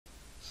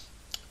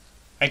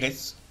Hi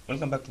guys,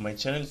 welcome back to my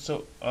channel.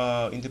 So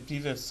in the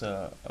previous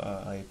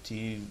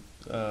IoT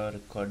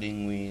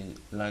recording, we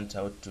learned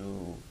how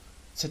to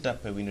set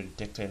up a window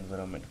detector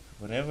environment.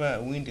 Whenever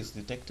a window is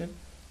detected,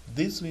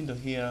 this window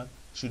here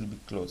should be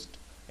closed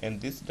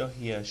and this door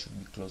here should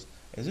be closed.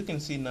 As you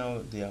can see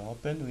now, they are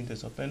open, window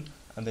is open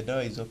and the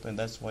door is open.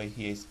 That's why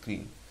here is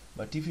green,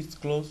 but if it's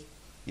closed,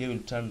 here will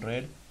turn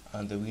red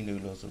and the window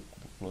will also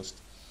be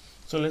closed.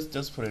 So let's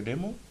just, for a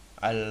demo,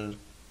 I'll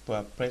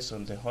press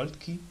on the hold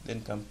key,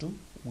 then come to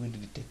window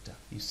detector.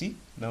 You see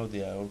now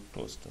they are all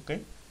closed.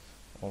 Okay,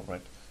 all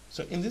right.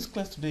 So in this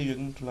class today, you're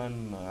going to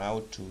learn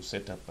how to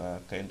set up a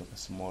kind of a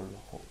small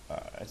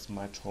a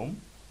smart home.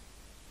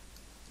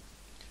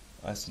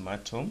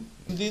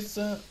 In this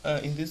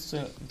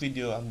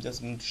video, I'm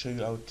just going to show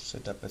you how to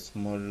set up a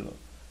small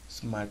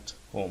smart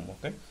home.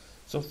 Okay,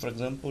 so for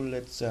example,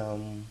 let's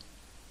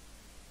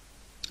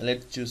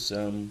choose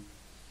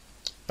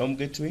home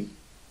gateway.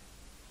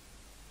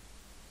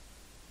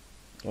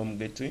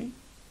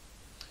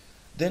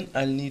 Then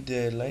I'll need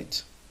a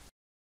light,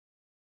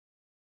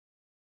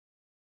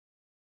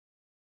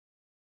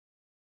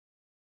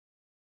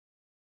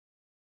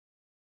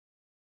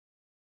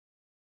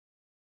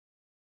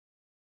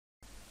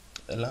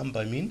 a lamp,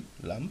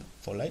 lamp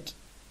for light,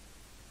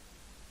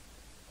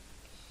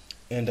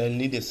 and I'll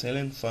need a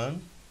ceiling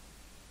fan,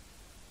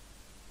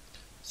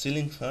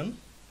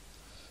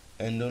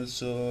 and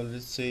also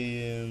let's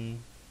say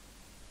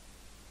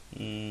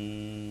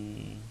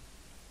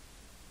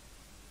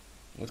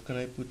what can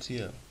I put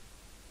here?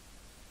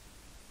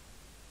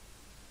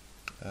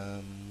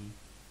 A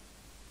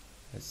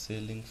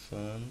ceiling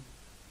fan.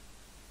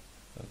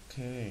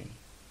 Okay.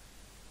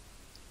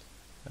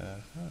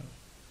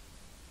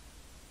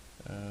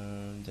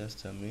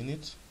 Just a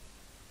minute.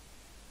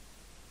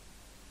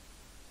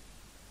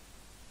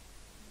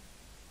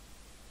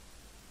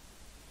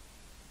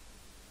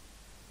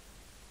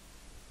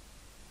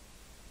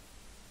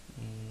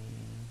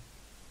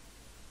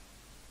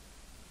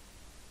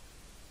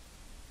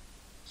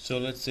 So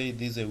let's say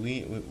this is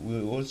we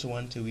also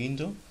want a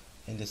window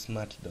and a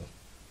smart door.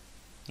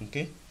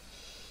 Okay,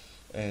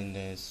 and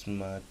a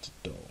smart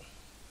door.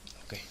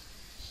 Okay.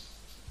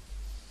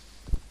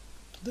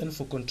 Then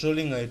for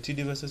controlling IoT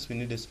devices, we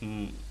need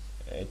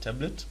a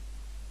tablet.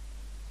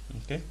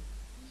 Okay,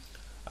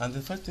 and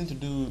the first thing to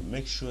do,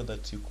 make sure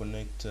that you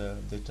connect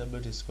the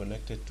tablet is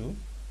connected to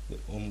the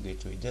home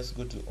gateway. Just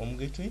go to home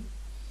gateway,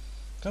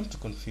 come to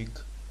config,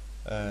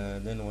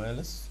 then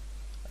wireless,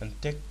 and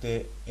take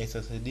the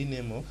SSID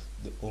name of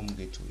the home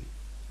gateway.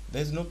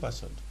 There is no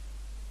password.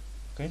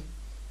 Okay,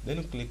 then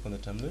you click on the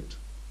tablet,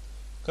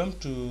 come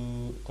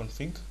to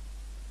config,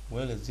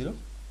 wireless 0,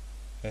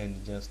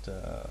 and just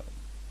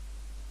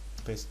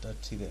paste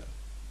that there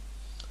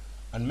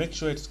and make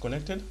sure it's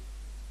connected.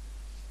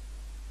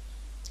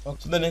 Okay.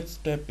 So the next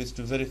step is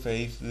to verify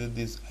if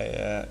these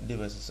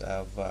devices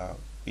have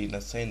been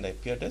assigned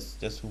IP address.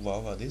 Just hover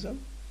over this one.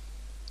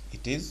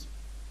 It is.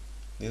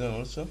 This one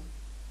also.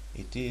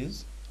 It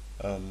is.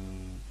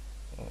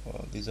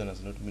 This one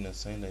has not been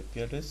assigned IP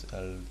address.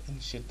 I'll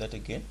initiate that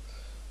again.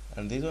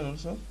 And this one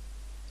also.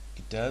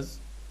 It has.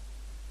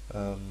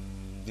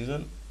 This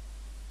one.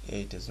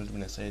 It has not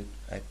been assigned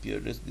IP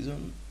address. This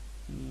one.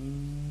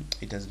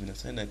 It has been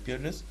assigned IP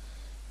address.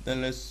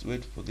 Then let's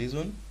wait for this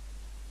one.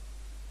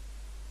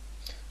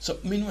 So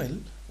meanwhile,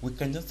 we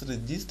can just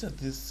register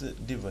these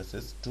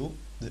devices to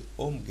the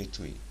home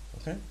gateway.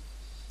 Okay,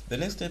 the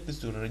next step is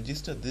to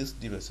register these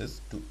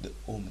devices to the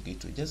home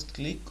gateway. Just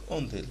click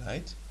on the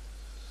light,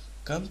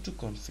 come to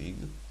config,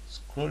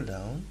 scroll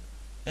down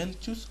and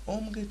choose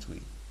home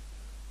gateway.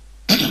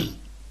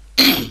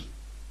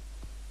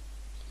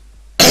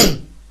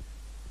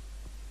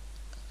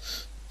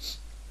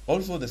 All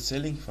for the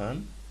ceiling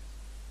fan,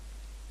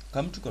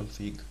 come to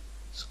config,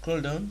 scroll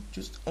down,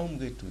 choose home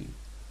gateway.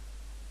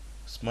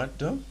 Smart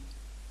door,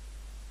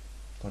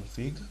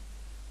 config,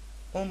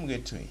 home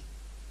gateway,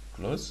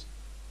 close,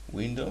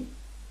 window,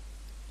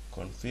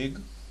 config,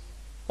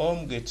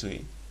 home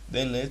gateway.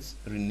 Then let's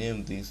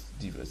rename these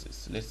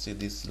devices. Let's say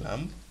this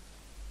lamp,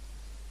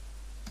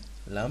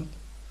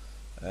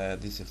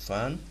 this is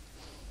fan,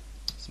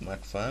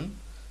 smart fan,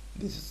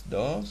 this is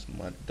door,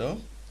 smart door,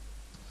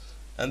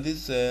 and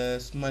this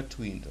smart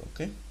window.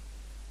 Okay,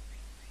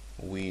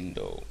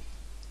 window.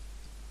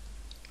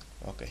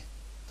 Okay,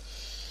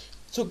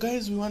 so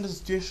guys, we want a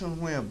situation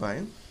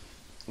whereby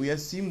we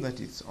assume that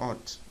it's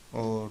hot,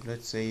 or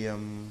let's say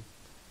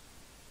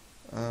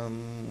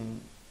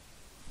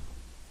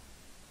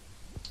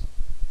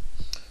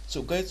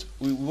so guys,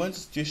 we want a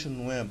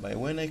situation whereby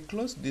when I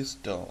close this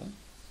door,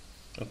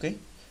 okay,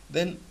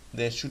 then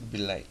there should be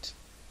light.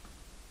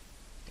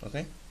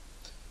 Okay,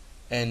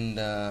 and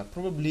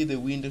probably the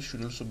window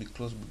should also be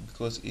closed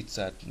because it's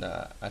at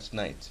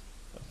night.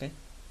 Okay,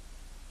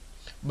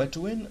 but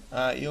when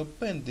I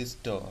open this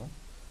door,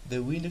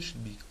 the window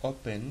should be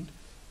opened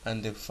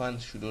and the fan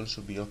should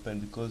also be open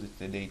because it's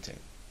the daytime.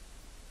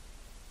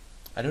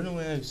 I don't know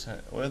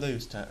whether you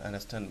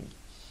understand me.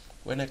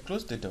 When I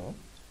close the door,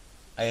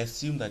 I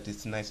assume that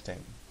it's night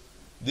time.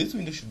 This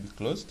window should be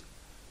closed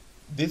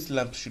this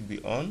lamp should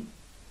be on,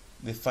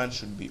 the fan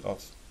should be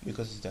off,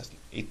 because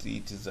it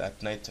is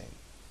at night time.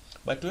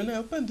 But when I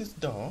open this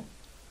door,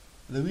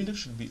 the window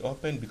should be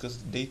open because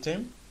it's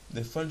daytime.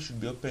 The fan should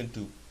be open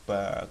to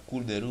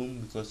cool the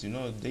room, because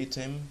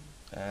daytime,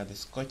 the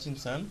scorching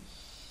sun,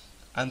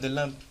 and the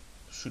lamp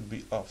should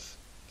be off.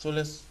 So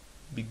let's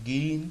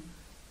begin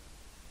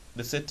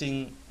the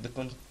setting,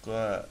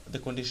 the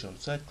condition.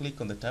 So I click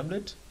on the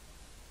tablet.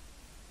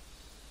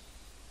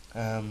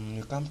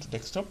 You come to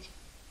desktop,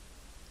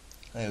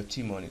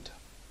 IoT monitor.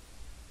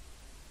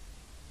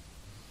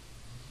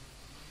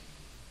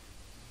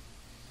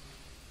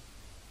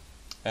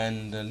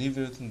 And leave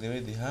everything the way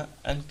they are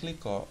and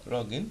click on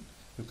login.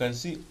 You can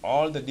see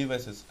all the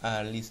devices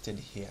are listed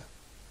here.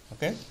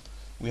 Okay,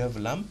 we have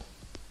lamp,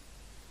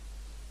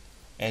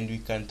 and we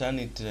can turn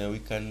it, we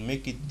can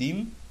make it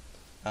dim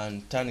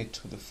and turn it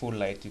to the full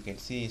light. You can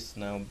see it's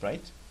now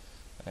bright,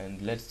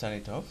 and let's turn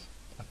it off.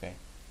 Okay,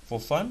 for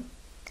fan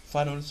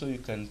also you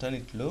can turn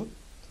it low,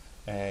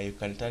 you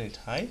can turn it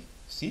high.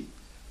 See,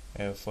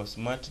 for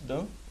smart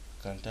door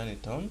you can turn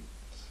it on,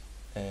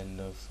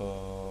 and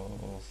for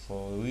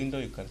window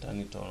you can turn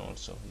it on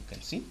also. You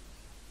can see.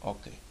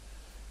 Okay,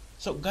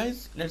 so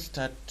guys, let's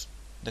start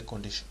the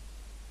condition.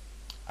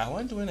 I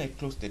want, when I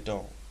close the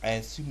door, I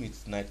assume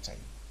it's night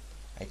time.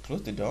 I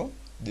close the door,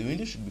 the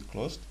window should be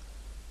closed,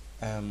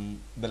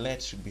 the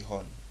light should be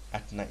on.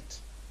 At night,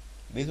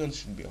 this one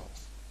should be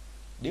off.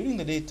 During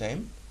the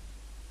daytime,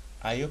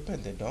 I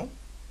open the door,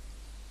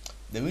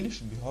 the window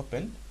should be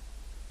open,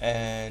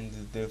 and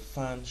the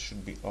fan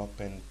should be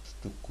open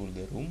to cool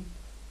the room,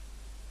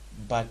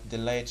 but the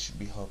light should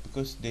be off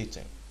because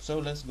daytime. So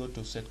let's go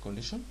to set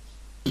condition.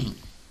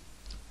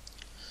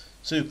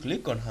 So you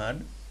click on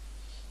add,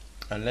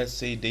 and let's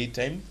say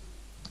daytime.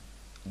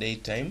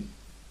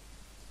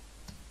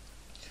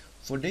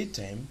 For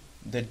daytime,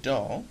 the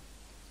door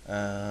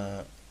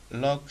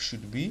lock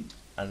should be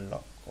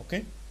unlocked.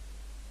 Okay,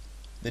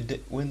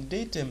 when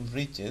daytime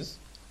reaches,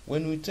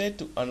 when we try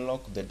to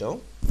unlock the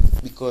door,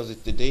 because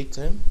it's the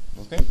daytime,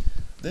 okay,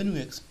 then we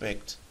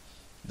expect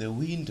the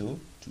window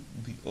to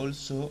be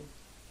also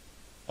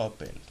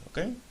opened.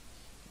 Okay,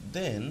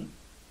 then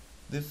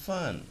the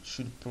fan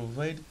should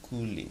provide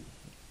cooling.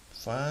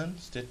 Fan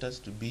status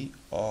to be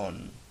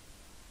on.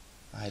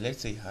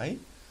 Let's say high.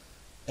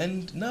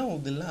 And now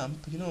the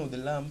lamp,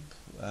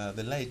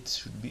 the light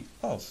should be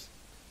off.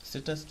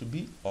 Status to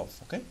be off.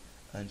 Okay,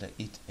 and I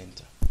hit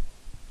enter.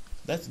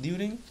 That's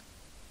during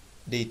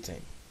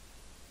daytime.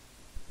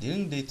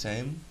 During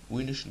daytime,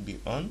 window should be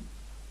on,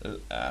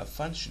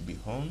 fan should be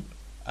on,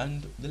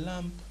 and the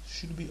lamp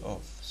should be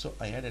off. So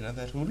I add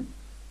another rule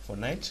for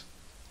night.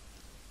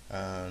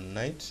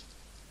 Night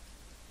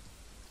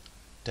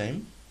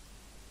time.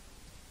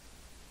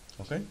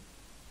 Okay,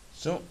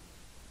 so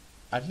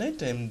at night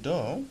time,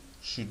 door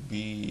should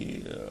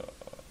be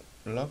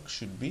lock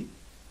should be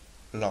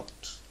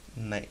locked.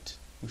 Night,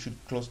 we should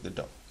close the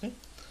door. Okay,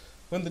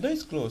 when the door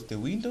is closed, the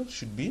window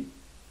should be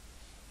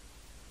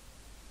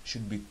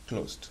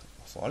closed.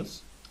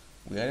 False.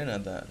 We add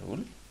another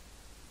rule,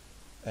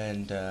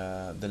 and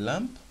the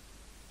lamp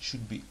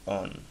should be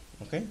on.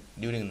 Okay,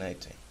 during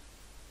night time,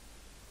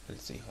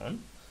 let's say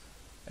on,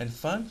 and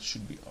fan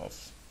should be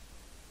off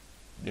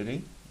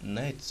during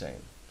night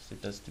time.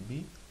 It has to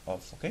be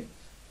off. Okay,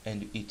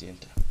 and hit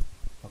enter.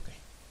 Okay,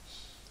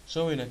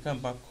 so when I come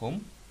back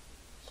home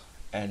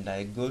and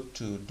I go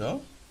to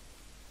door,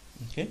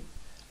 okay,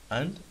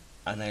 and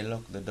I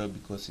lock the door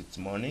because it's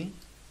morning,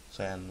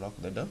 so I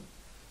unlock the door.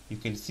 You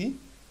can see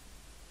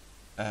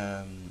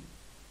the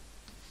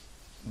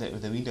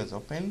window is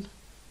opened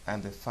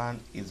and the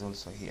fan is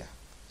also here.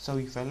 So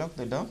if I lock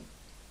the door,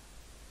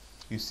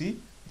 you see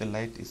the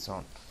light is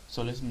on.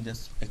 So let me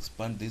just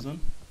expand this one.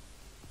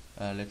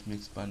 Let me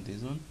expand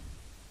this one,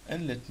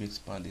 and let me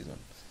expand this one.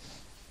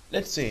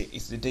 Let's say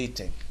it's the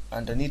daytime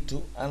and I need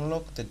to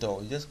unlock the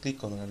door. You just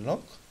click on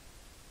unlock.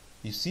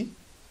 You see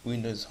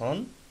window is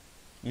on,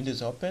 window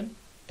is open,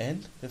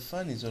 and the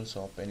fan is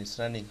also open. It's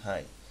running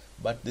high,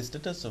 but the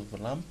status of the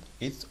lamp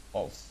is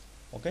off.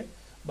 Okay,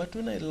 but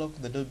when I lock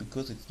the door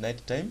because it's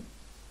night time,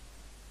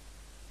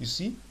 you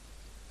see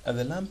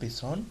the lamp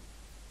is on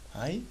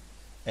high,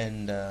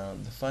 and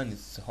the fan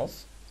is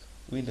off,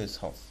 window is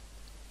off.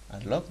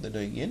 Unlock the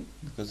door again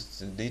because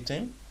it's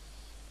daytime,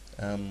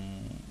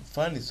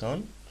 fan is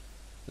on,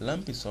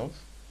 lamp is off,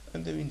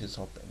 and the window is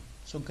open.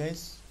 So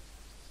guys,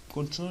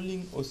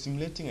 controlling or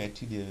simulating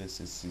IoT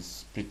devices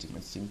is pretty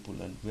much simple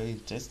and very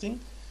interesting.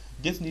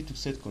 Just need to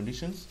set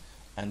conditions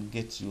and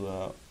get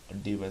your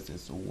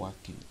devices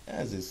working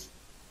as is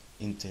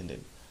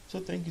intended.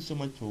 So thank you so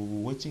much for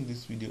watching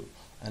this video,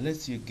 and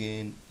let's see you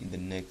again in the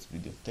next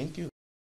video. Thank you.